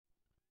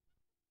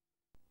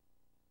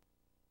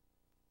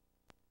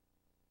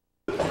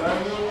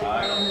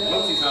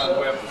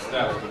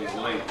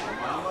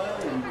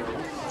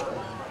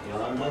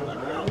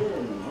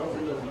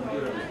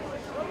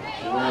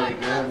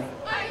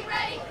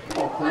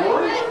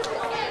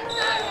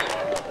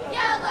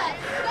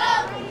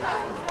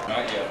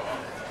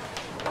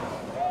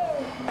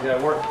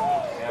gotta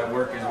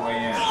work his way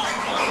in. All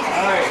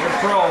right, you're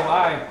pro.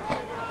 Aye.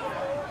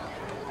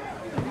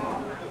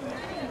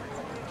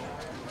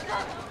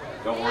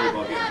 Don't worry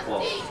about getting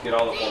close. Just get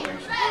all the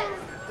formation.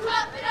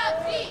 Top it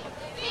up, deep,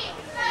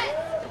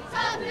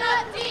 top it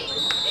up, deep.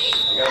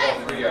 You got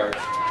about 3 yards,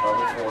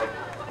 probably 4.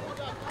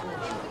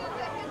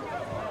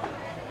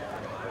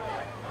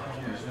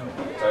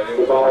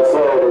 The ball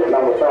forward,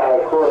 number 5,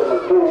 Corbin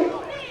McKinney.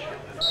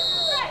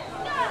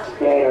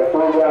 Gain of 3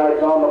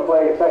 yards on the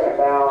play, second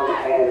down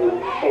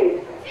and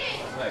 8.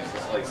 Nice,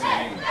 it's like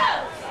singing.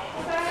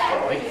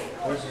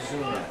 Where's the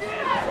zoom at?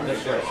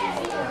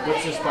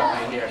 What's this button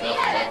right here?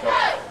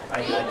 I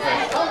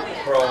press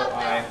pro,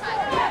 I.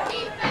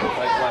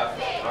 Right, left,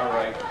 all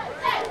right.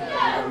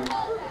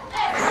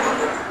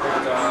 Quick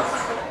toss.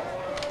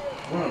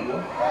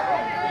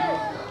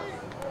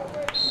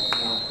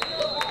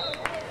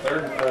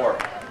 Third and 4.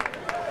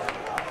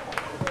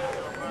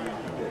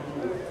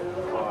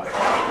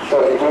 So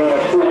the gain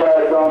of 2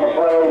 yards on the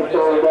play,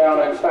 third down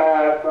and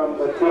 5 from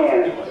the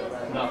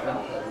 10. Nothing.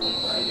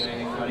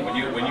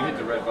 When you hit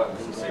the red button,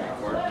 does it say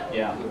record?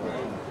 Yeah.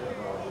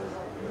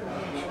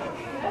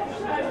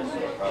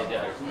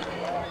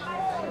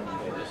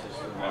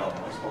 Well,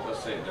 I'm supposed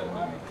to say it doesn't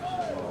do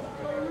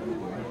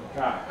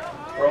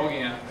Pro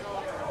again.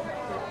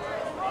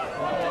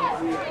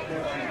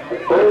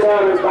 Third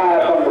down and 5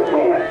 from the 10.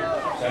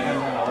 Second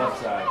on the left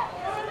side.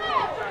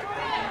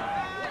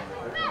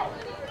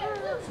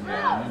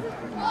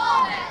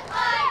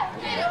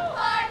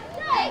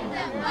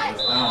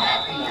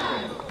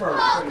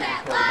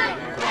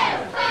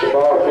 The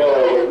ball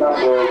carrier was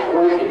number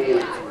 20.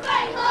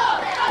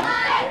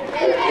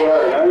 That's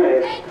good,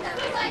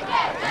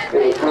 it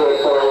was good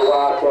for a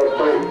rock that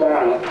first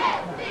down.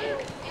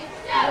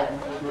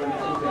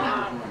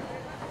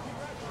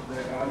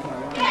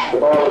 The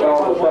ball is on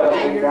the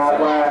 17-yard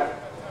line.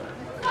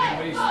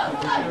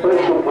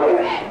 First and 10.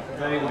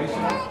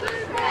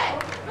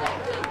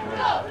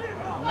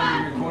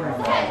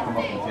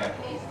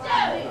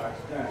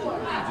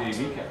 JV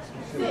cats.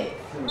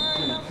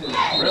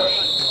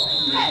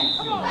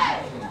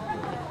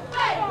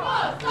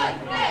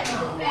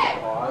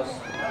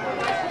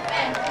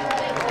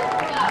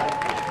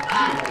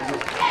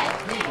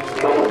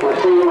 Number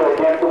 2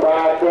 against the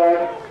Wildcat.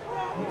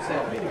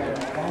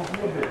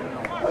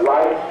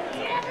 Light,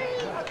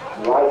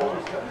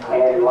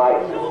 and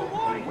light.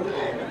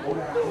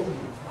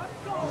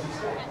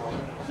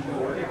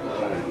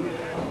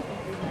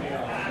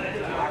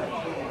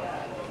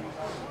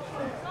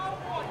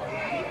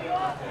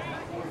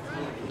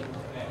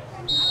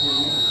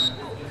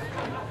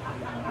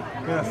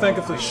 Yeah, I think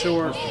if it's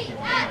short.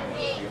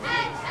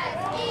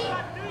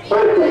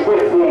 First and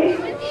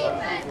 15.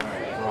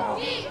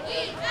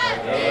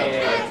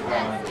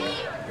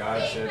 God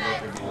said there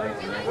could be late.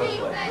 There was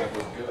late. It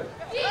was good.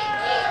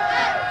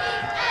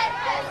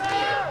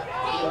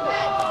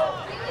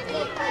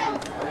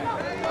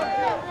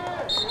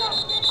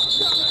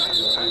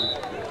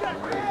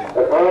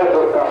 The pass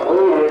was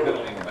completed.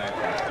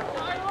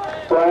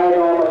 Flag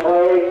on the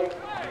play.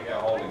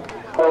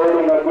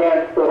 Holding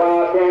against the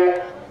Wildcat.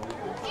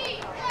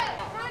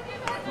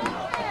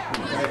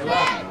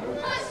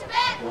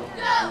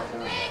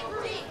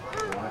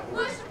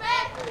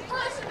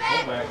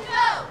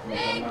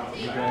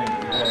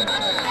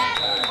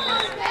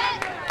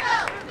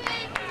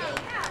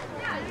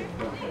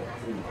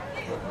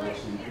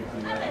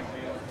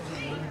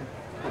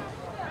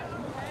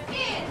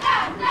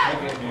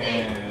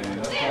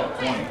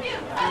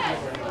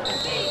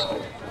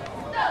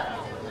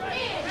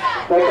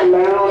 Second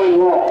down and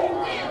long.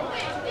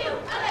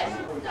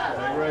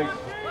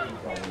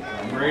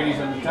 Brady's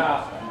on the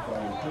top.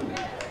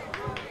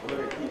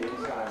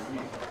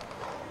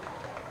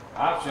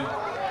 Option.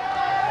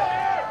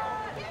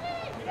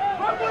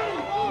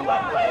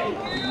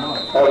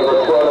 That was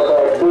a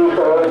quarterback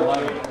defense.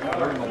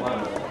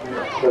 11.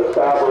 The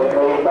stop was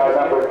made by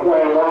number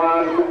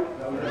 21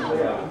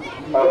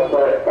 of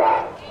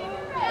Prescott.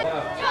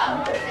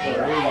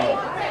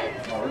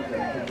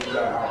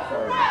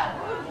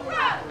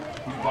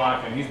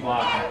 He's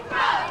blocking.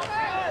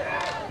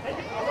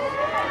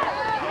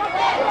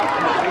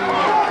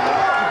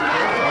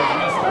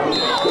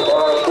 The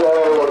ball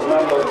carrier was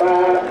number 5.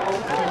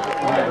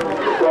 The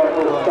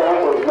defensive stop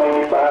was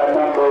made by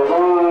number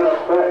 1 of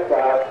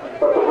Prescott,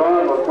 but the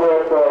run was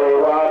good for a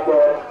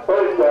Wildcat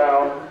first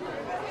down.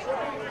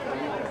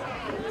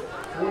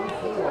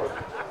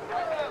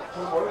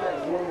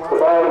 The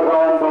ball is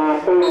on the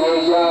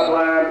 38-yard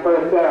line,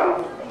 first down.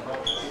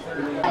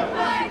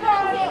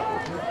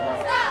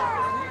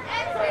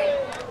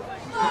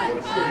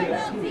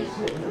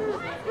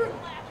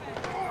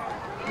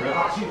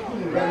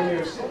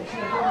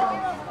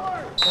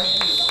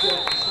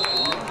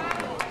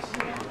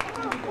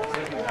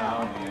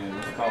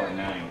 Let's call it 9.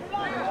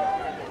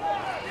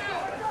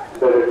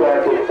 The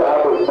defensive stop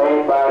was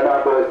made by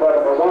number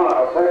 71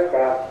 of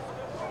Prescott.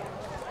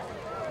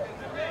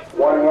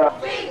 1 yard.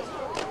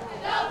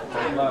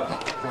 Tight left.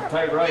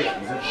 Tight right.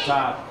 He's at the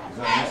top. He's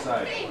on this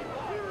side.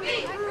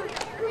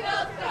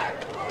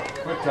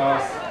 Quick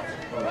toss.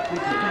 We're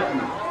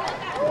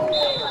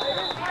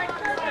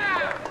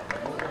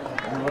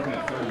looking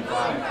at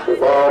 35. The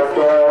ball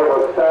carrier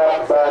was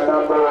stopped by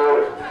number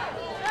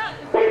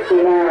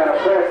 69 of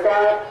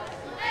Prescott.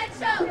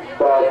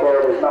 Ball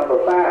carrier was number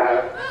 5.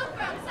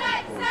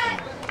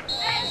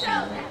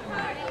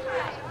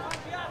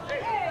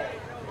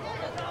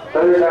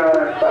 Third down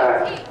and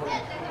 5.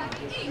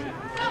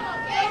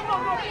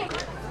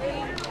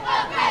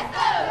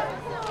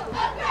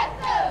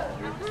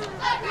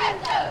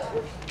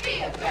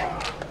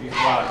 He's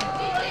blocking.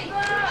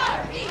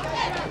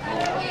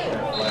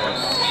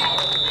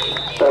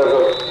 There's a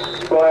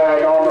flag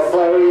on the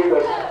play. The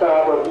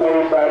stop was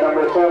made by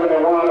number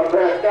 71 of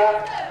Prescott.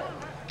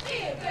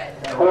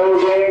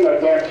 Holding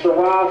against the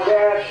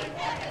Wildcats.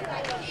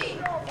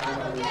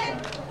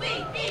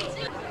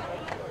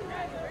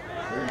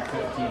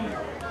 15.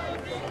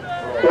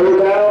 Third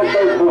down,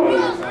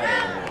 13.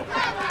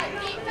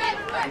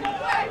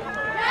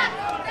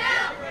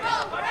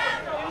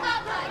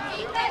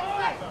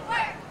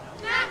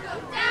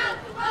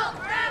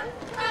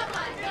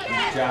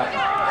 Good job.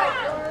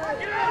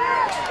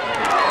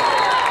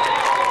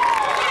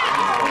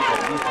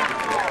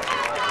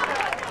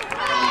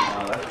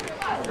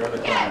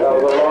 That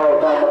was a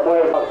loss on the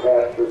play.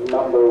 Wildcats is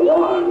number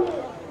 1.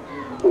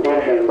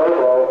 Beginning in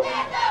Bobo.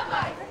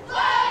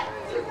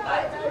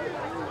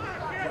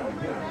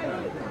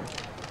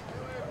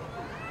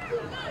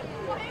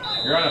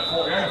 You're on a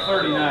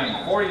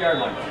 39, 40-yard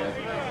line, kid.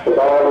 The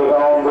ball is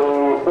on the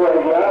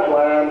 40-yard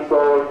line, so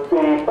it's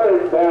the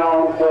first down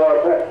for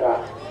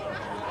Prescott.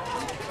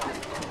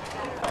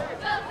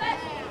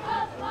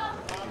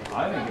 I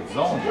think it's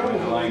zoned when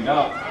it's lined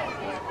up.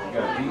 You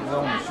got a deep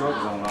zone and a short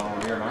zone all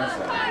over here on our side.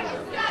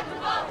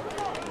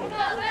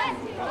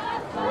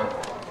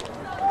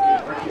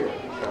 Right here.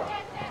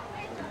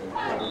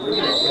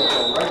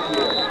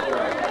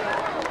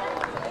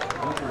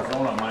 Look for a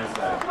zone on my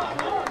side.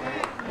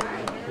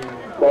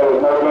 There was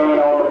no gain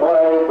on the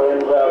play,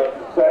 brings up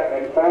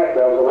second. In fact,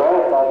 there was a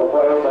loss on the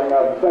play, bring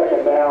up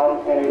second down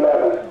and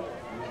 11.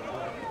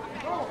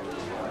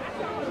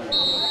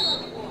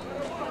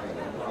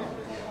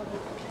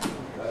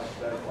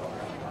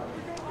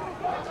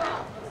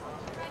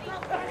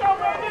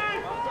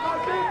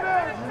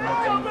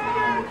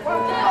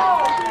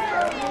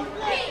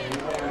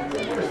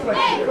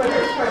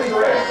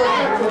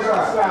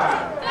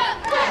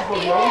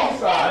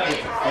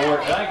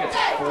 I think it's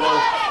four.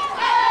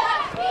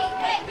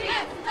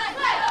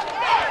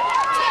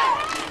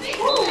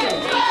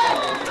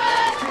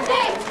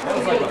 That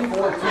was like a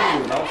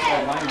 4-2 with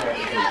outside linebacker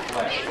to the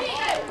flat.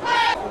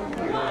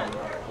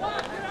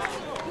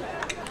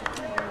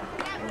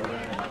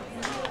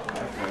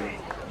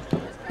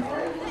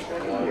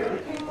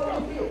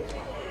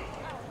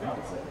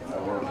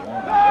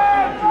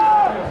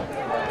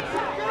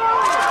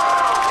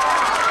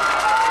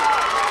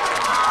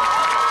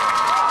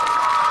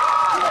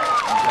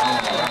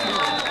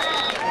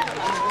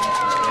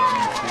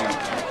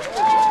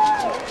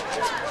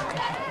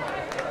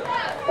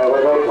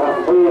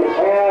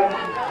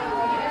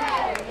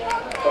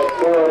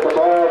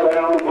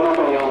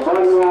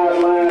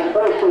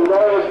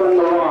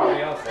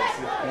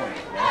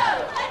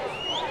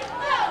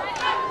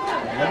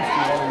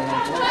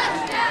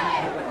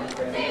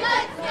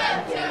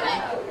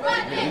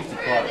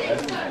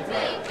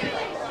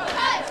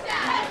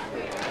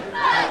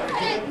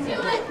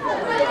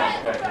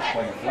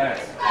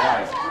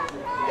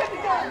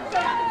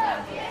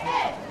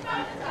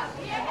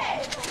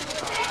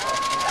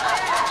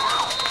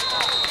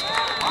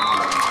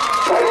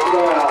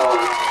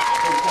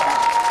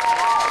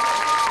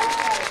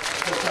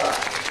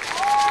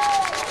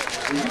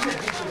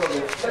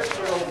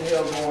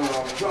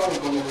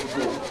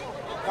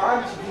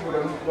 Find some people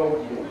that know what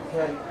you do,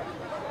 okay?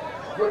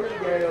 Put the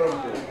game on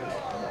the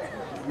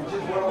We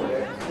just went over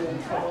there.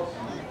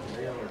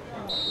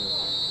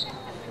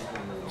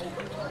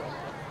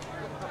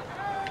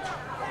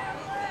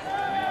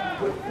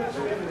 Put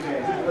some in the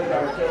game. Just like I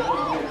was telling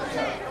you at the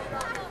time.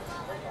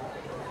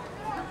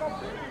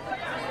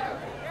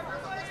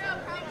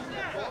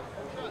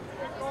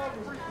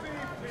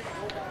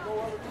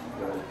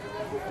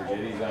 Forget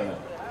he's on the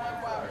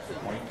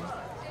point.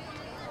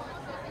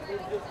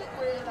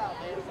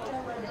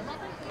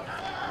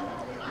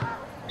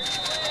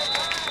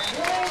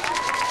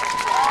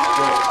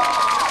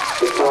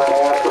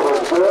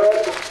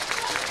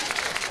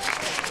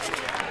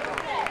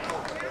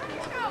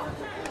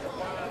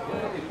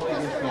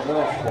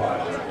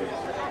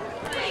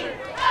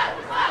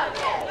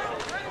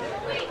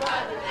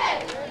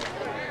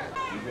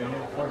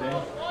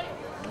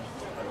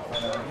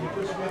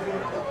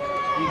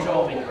 He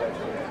told me.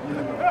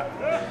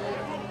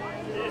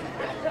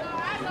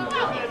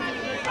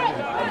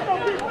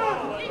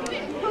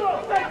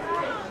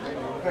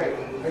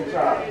 Hey,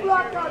 Todd.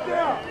 Block out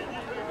there.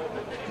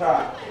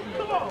 Todd.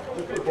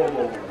 Let's put both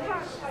over.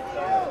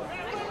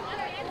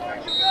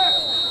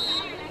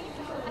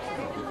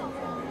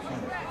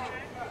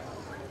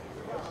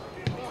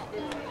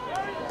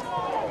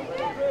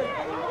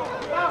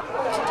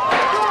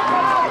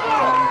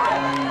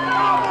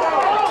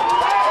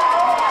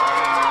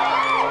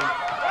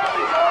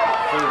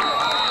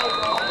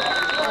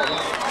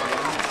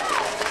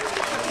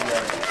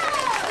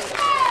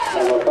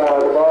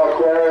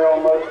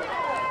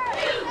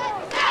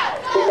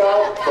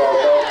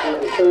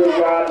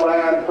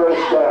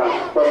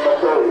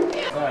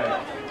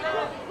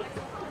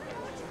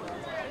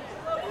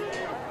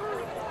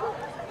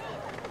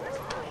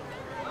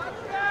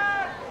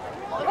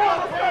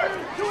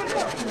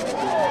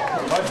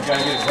 But you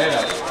gotta get his head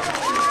up.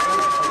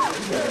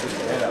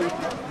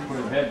 Put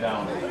his head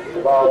down. The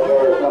ball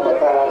carries number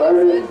 5,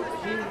 Ernest.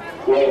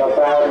 Gain of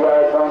 5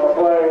 yards on the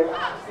play.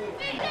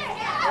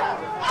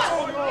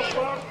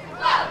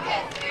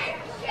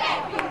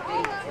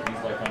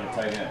 He's like on the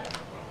tight end.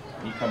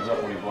 He comes up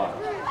when he blocks.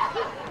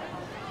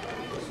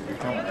 So you're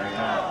coming right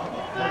now.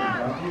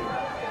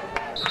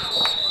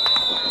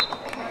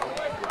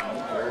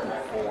 Third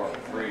and 4,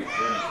 3, 33.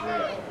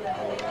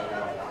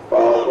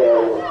 Ball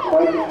carries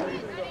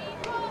 20.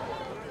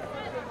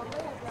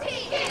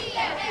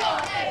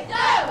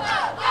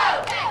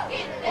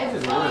 This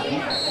is a really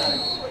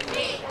defense.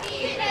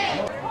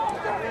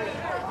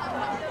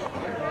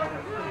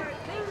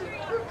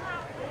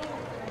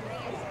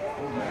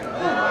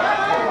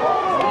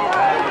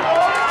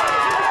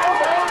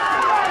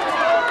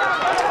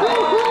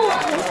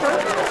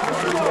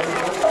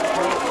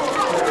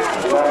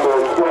 Number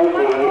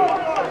 20.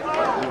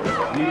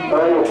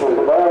 Ernest is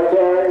the ball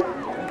carrier.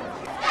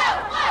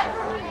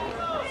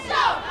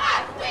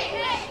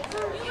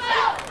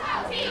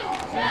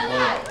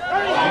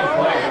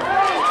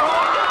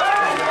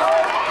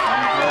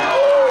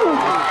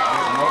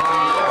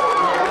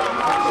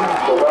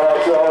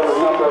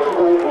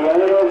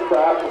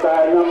 Stopped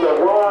by number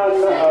 1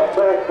 of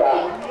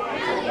Prescott.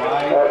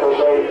 That was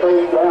a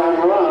first down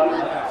run.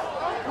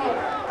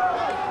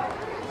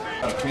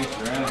 Gotta pinch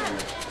your ends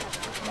here.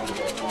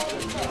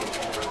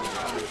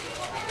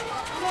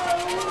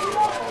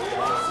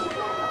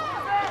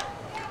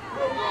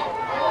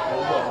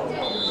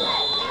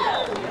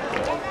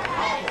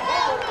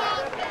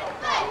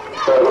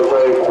 That was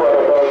a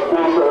quarterback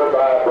keeper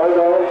by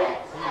Prescott.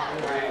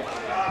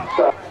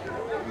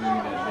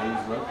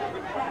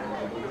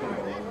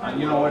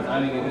 You know what? I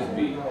think it is B.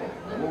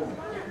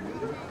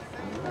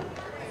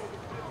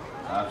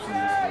 Option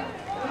this one.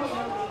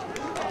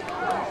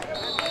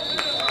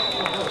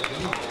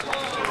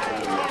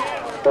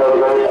 That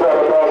was a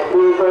quarterback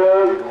keeper.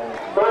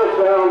 First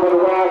down for the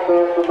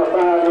Wildcats from the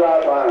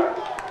 5-yard line.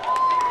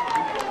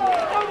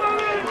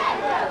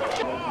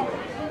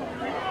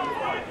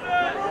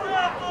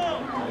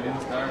 They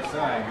didn't start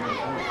side. You're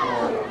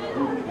 4-4.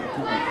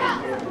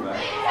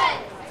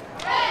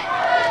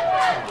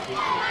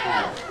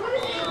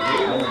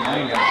 Number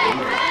 9 got it.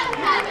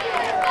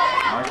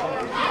 Michael?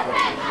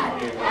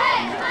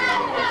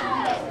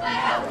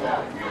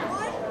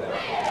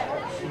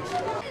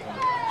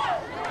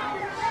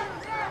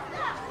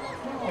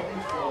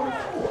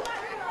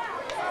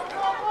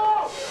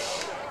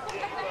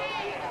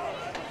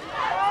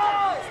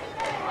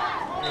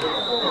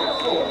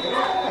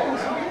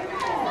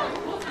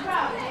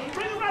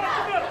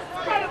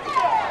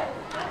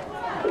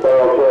 The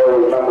ball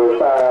carries number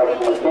 5,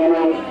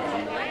 McKinney.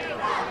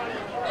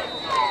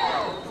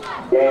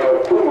 Gain of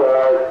 2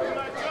 yards.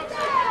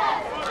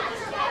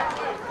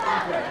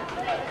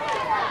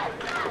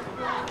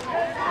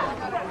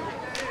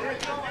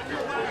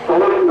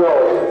 First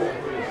goal.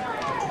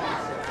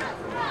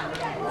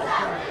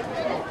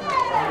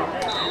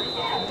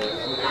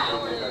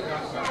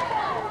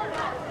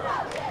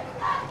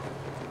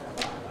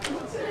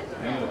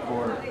 End of the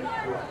quarter.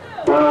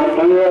 The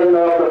end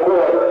of the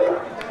quarter.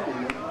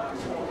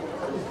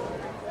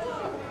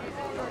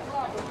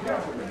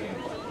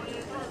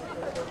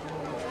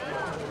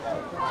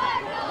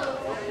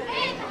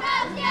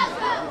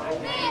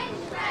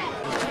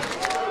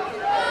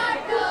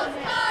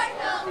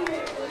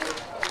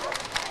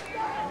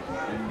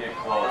 Didn't get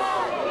close.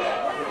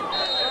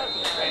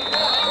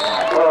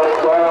 First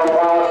down,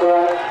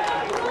 Wildcat.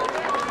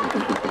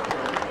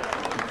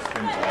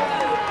 Spins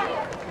out.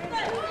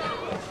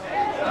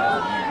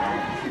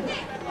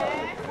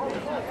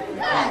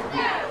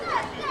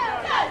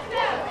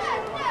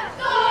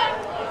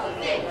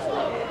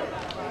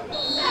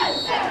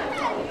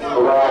 The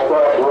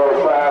Wildcat will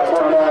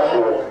 5-point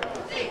after.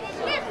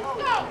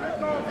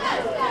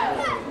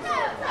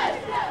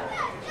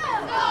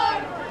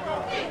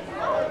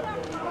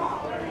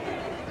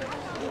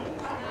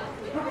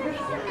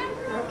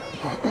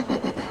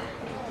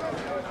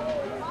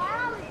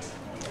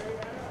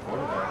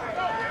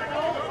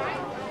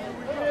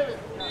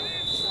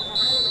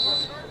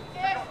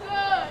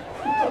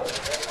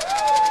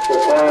 The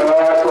plan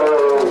after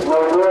is no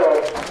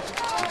good.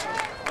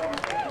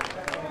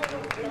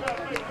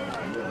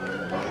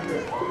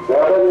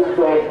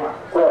 7-6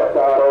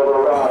 Prescott over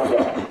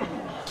Wildcat.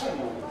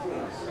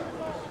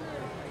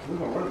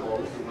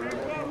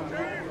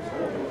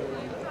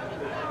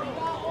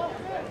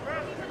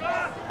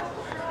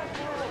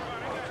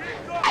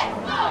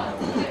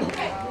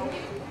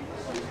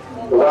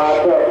 The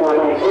Wildcats will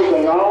be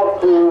kicking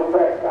off to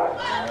Prescott.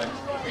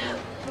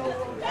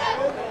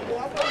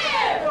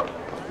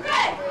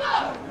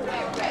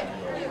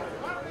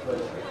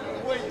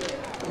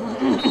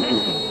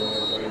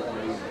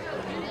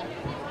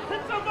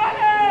 Hit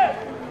somebody!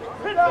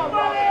 Hit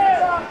somebody!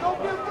 Don't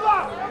get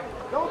blocked!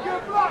 Don't get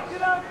blocked!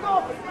 Get out and go!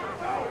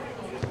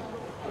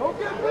 Don't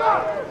get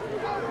blocked!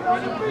 Get on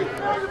your feet!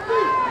 Get on your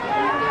feet!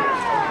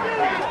 Get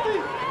on your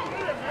feet!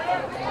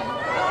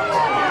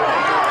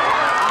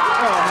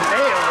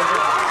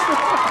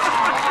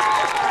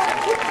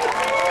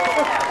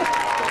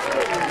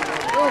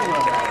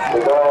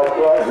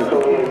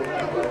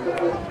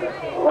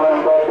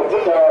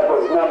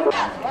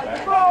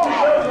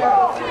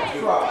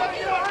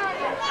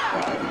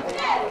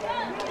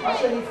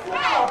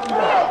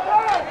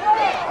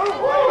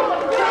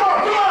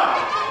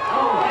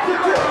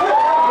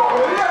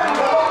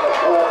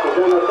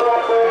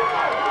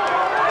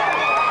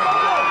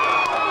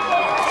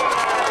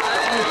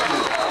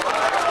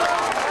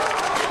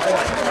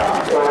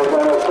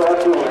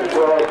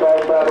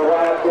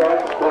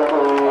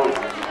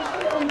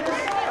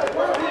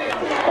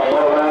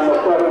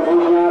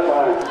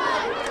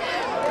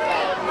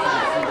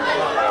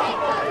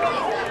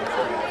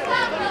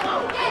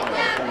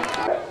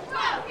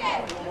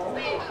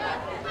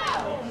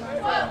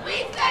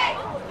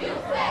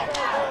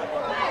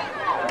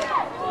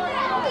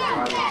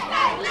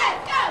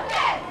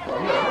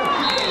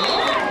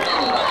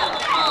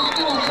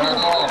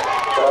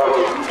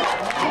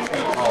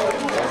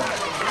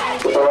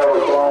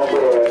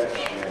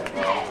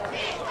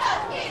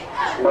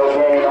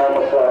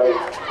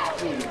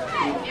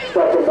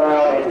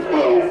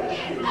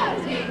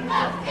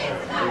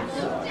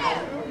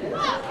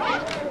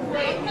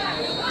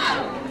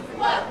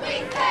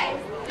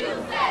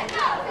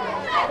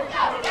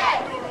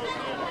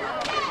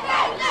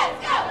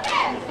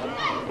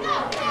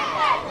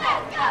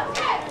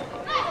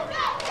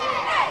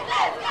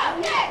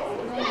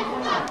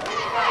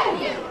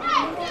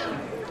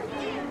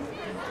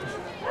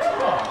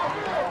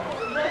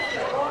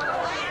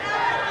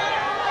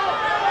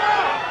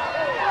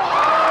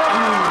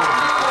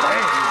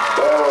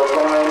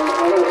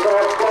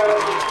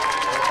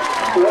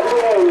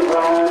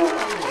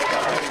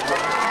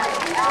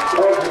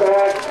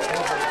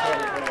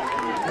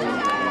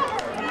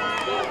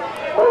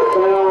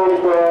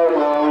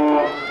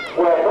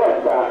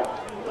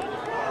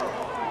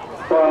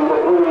 From the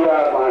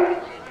 3-yard line.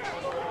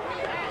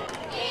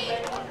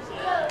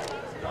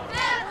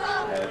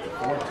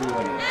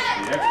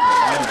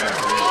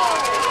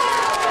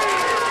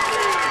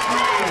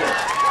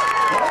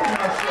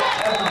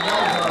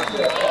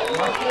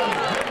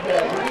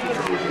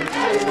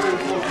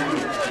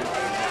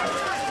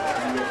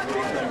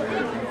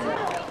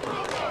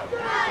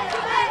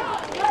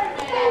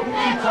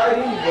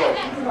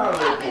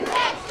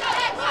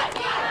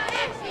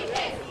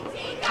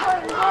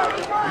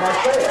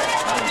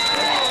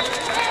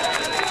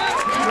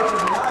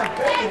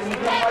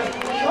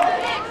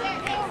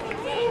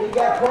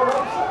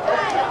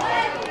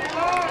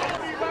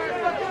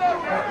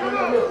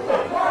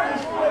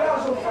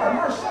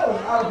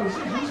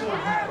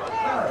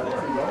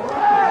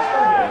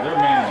 They're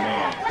man to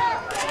man.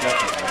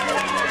 Definitely man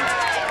to man.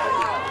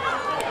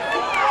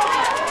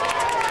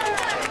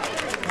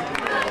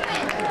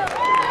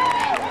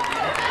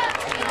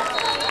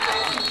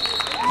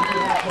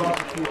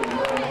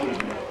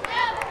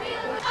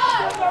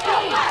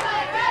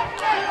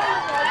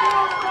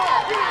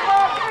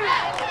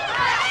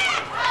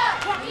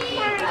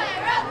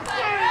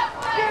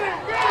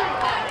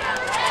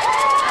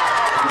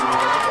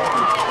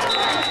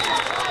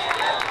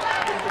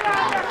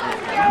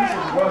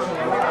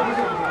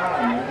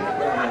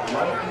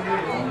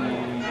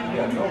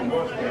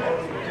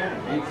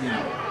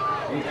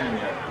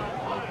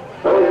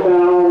 First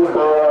down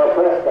for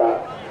Prescott.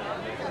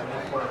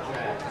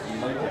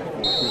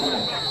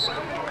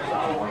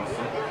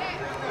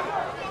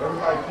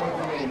 Everybody point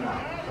to me now.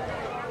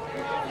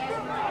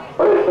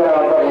 First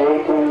down from the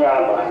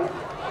 18-yard line.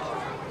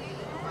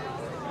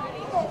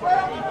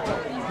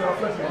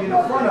 Get in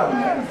front of him.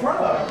 Get in front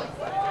of him.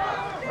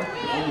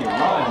 When you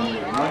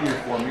run your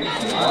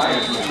formation. Why?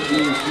 If you're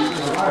shooting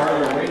shooters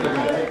farther away, they're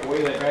going to take away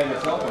that guy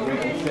that's up and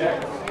make you check.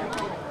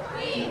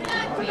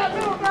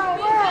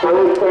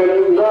 First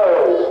and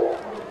goal.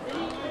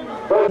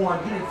 Come on,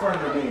 get in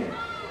front of the man.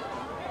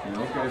 And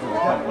those guys are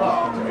coming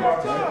to make a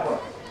tackle.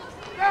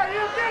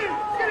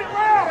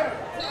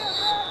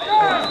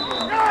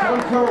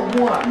 Come cover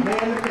one, man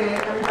to man,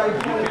 everybody. You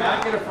cannot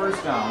get a first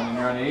down when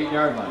you're on the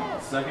 8-yard line.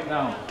 It's second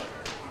down.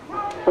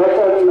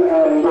 Second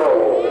and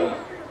goal.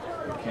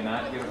 You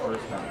cannot get a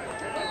first down.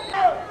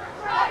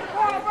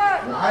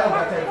 Well, I don't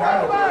got that guy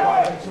over there. Why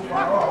is he so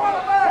far off?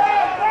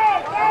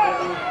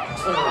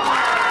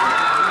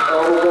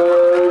 Over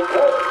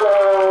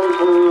touchdown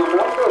to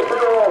number 4,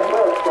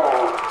 Prescott.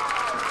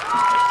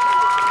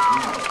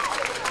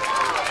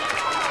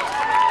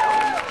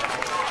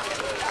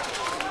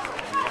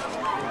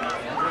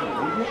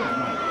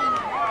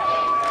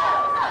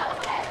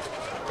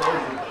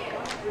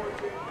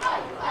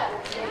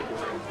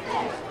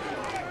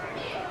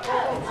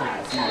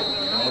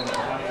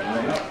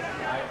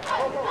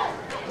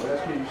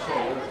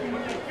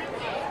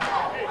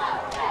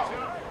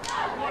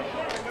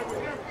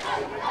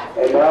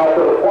 And now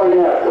for the point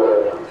after.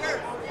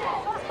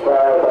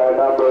 Tried by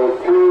number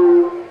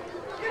 2.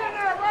 Get in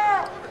there,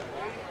 Bob!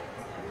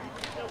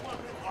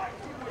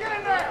 Get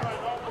in there!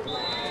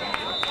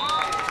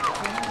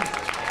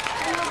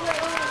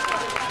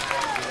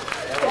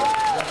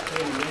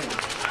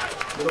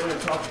 We're going to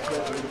talk to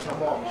them.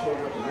 Come off and show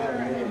what the man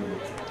is.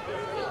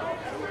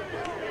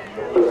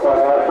 The point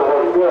after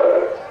was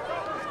good.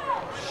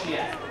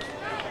 Shit.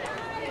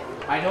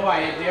 I know I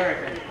had Derek.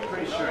 I'm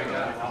pretty sure I got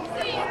it out. I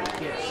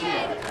can't see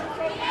it.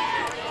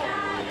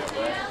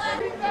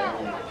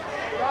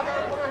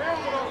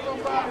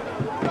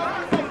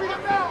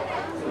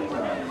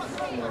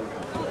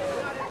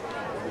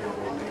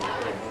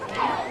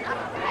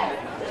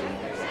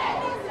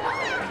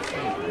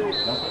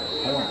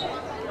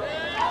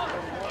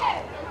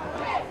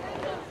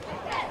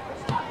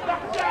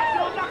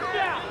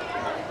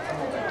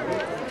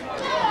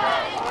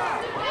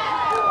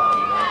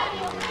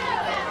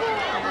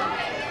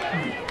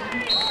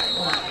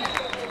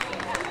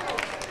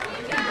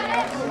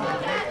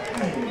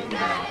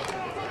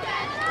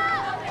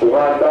 The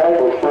run back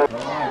was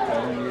Come on,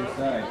 tell him your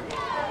side.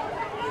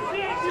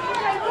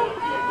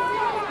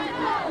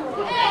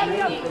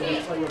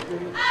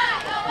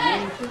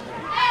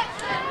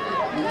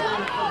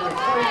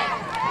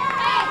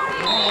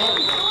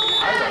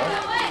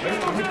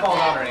 We call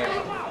out her name.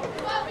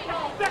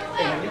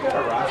 Hey, have you got a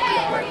roster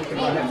down there? We can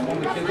run him home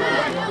to kids. You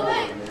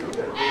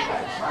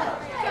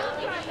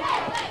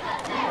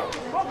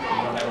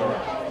don't have a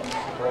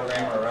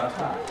program or a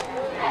roster?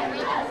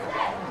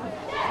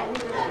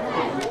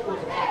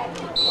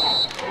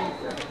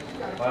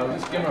 Well,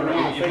 just give him a ring.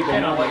 If you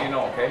can, I'll let you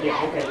know, okay?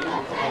 Yeah, okay.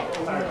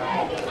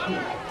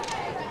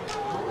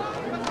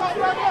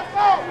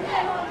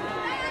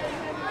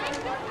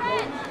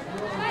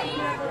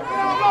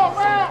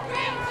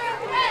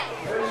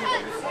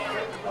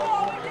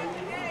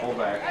 Hold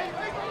back.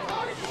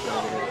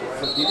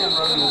 So he didn't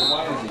run in as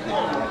wide as he did.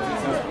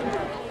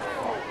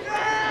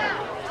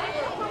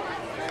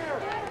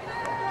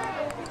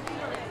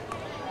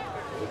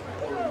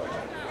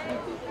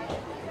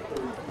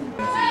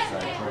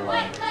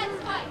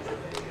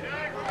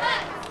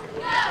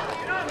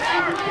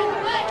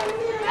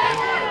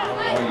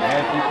 Oh, you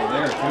had people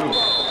there too.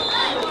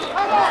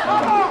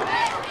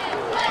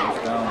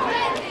 Down.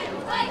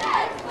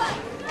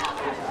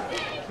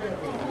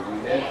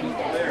 You had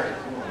people there.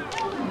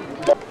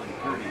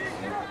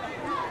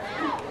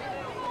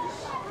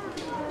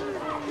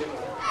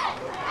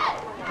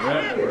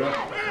 Rep.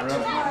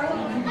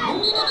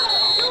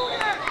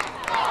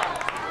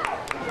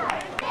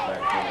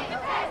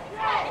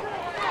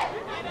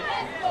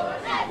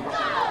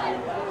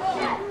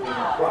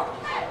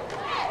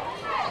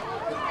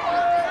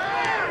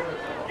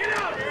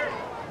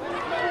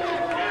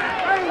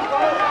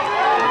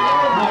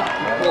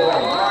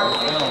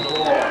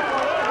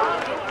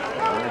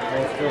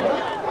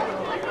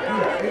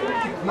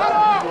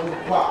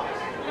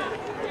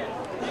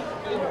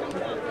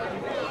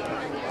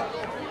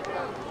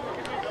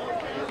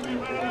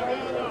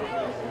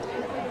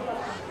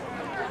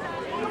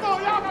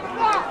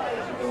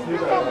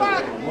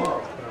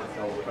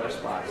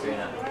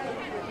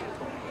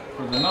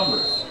 For the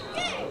numbers.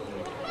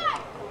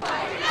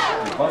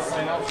 Your bus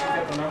sign out, so you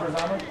got the numbers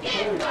on it?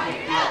 Yeah,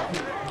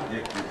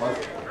 your bus.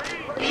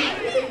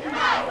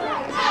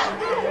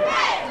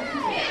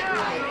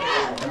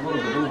 That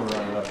little maneuver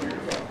running up here.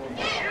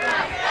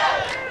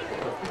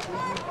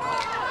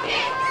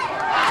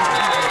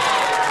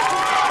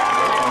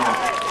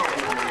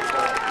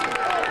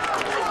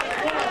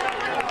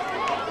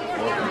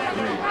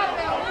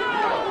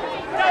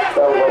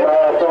 So the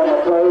last on the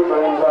play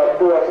brings up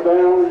fourth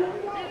down.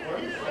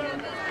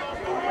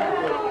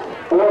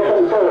 Fourth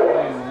and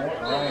third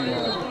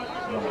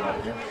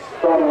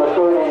from the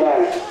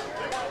 39.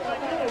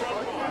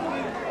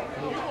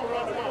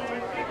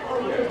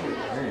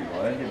 There you go,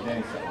 that gives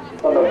Danny something.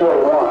 From the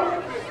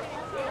 41.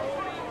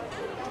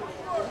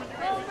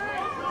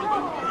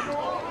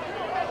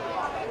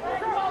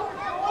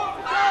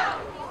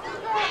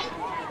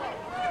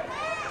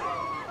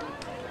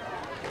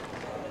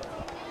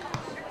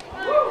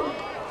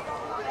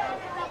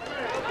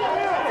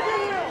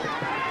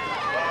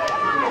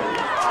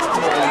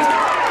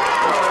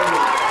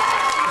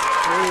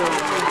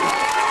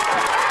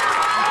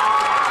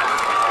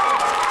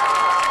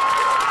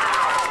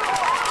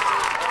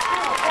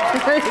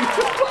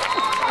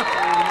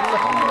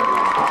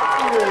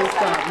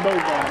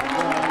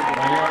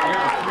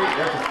 You're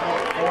at the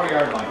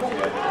 4-yard line,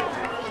 Chad.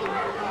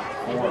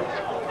 4.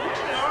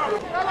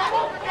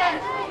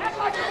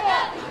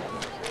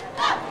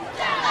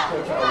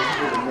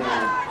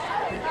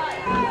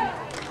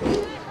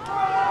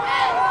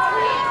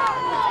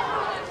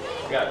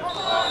 Got it.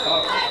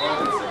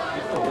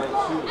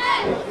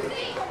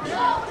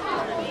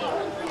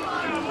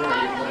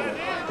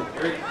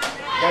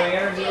 Got any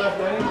energy left,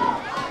 Danny?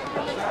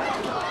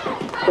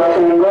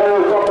 Second and goal,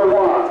 number 1.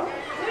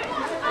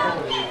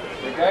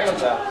 The guy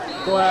was out.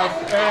 Go out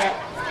back.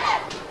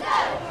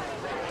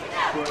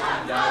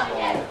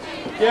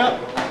 Yep.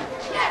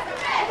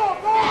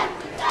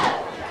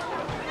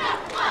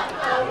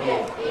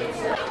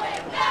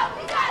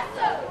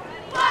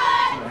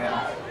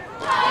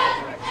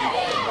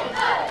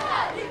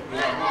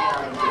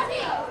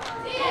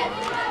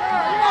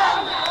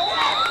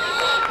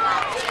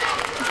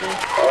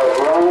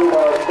 Run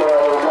was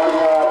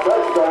 1-yard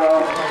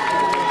touchdown.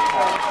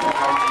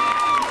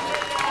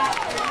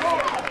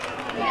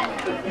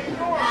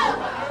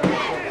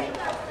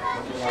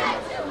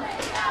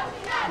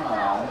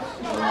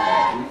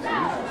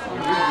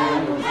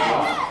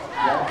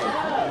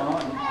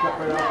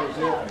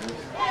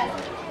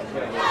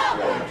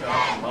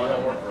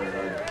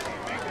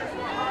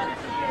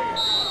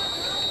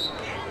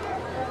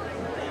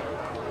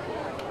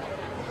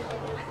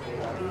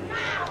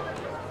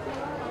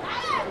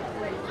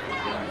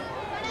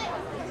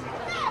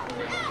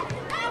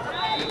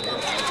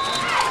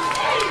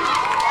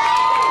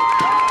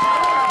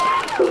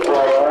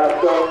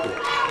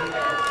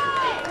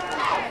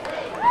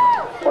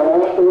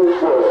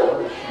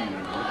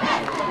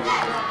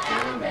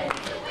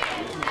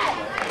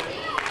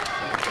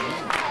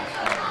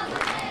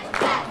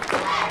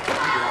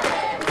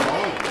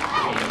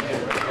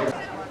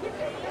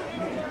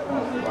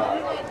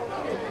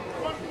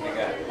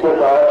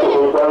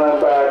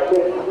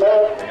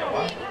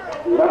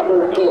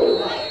 number 2.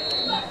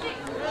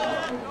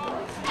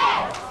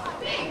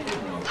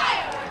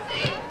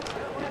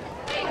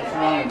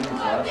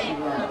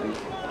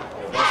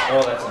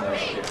 Oh, that's a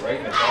nice kick, right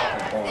in the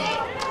top corner.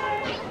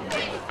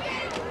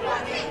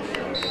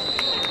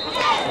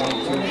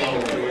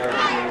 22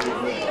 yards.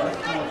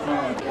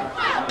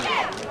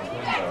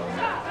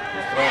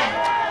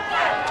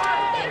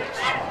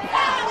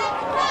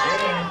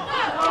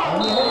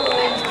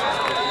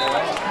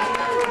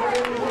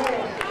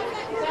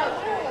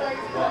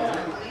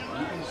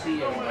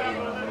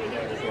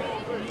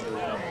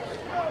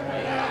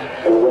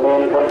 There's an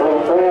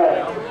incomplete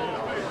pass.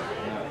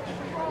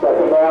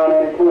 Second down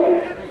and 10.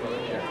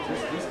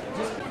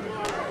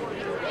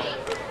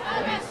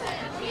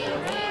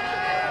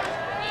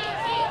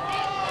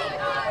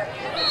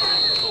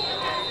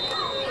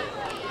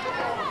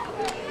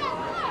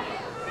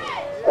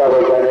 That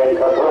was an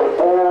incomplete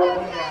pass.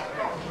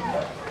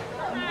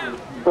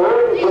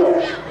 Third and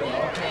 10.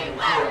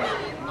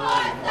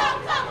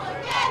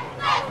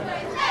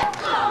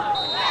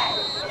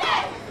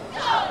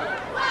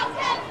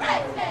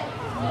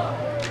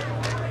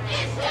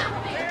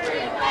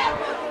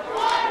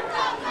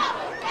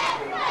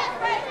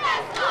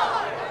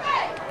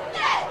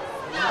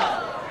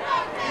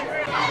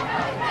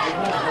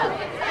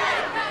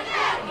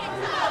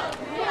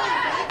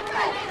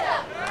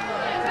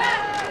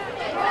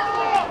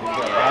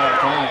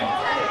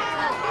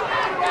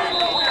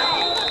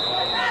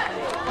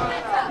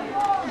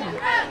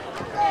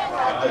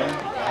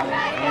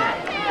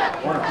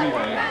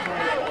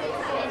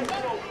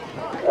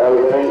 That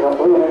was an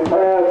incomplete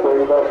pass,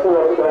 brings up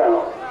fourth down.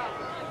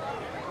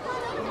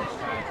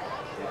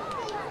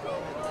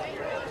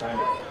 Time.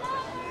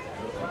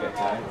 You get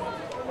time.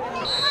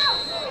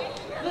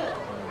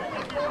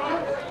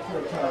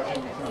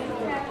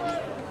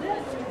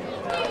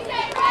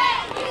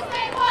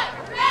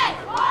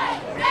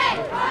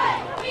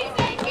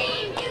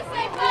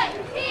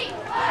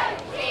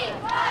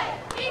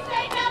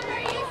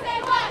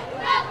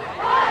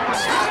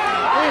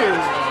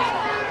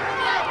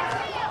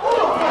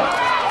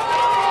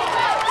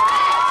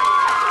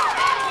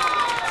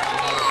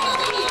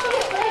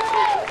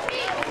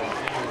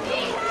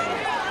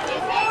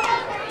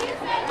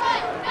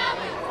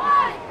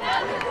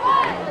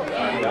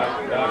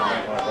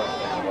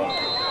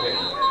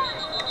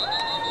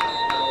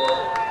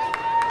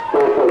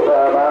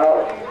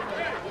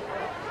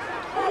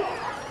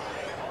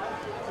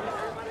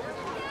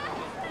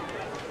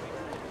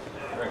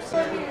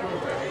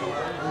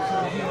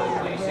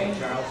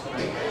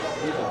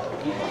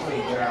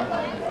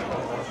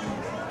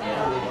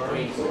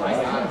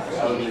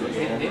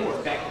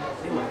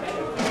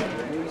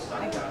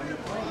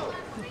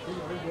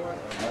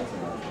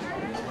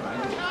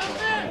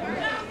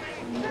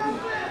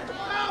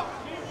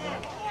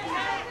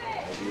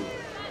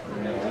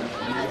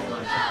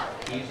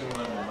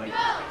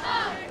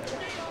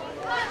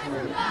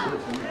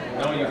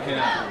 No, you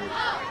cannot.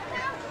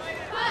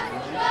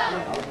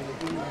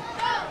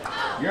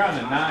 You're on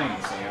the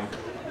 9, Sam.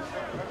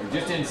 You're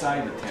just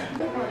inside the 10.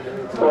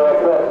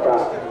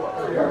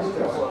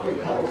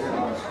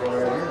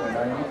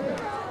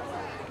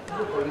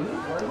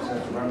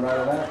 Run right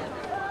of that.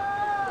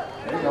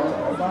 There you go.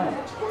 All fine.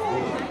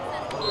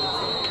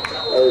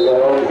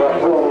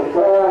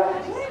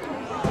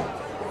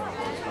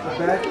 The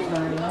back is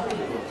not enough.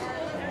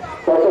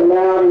 Second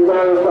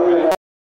down,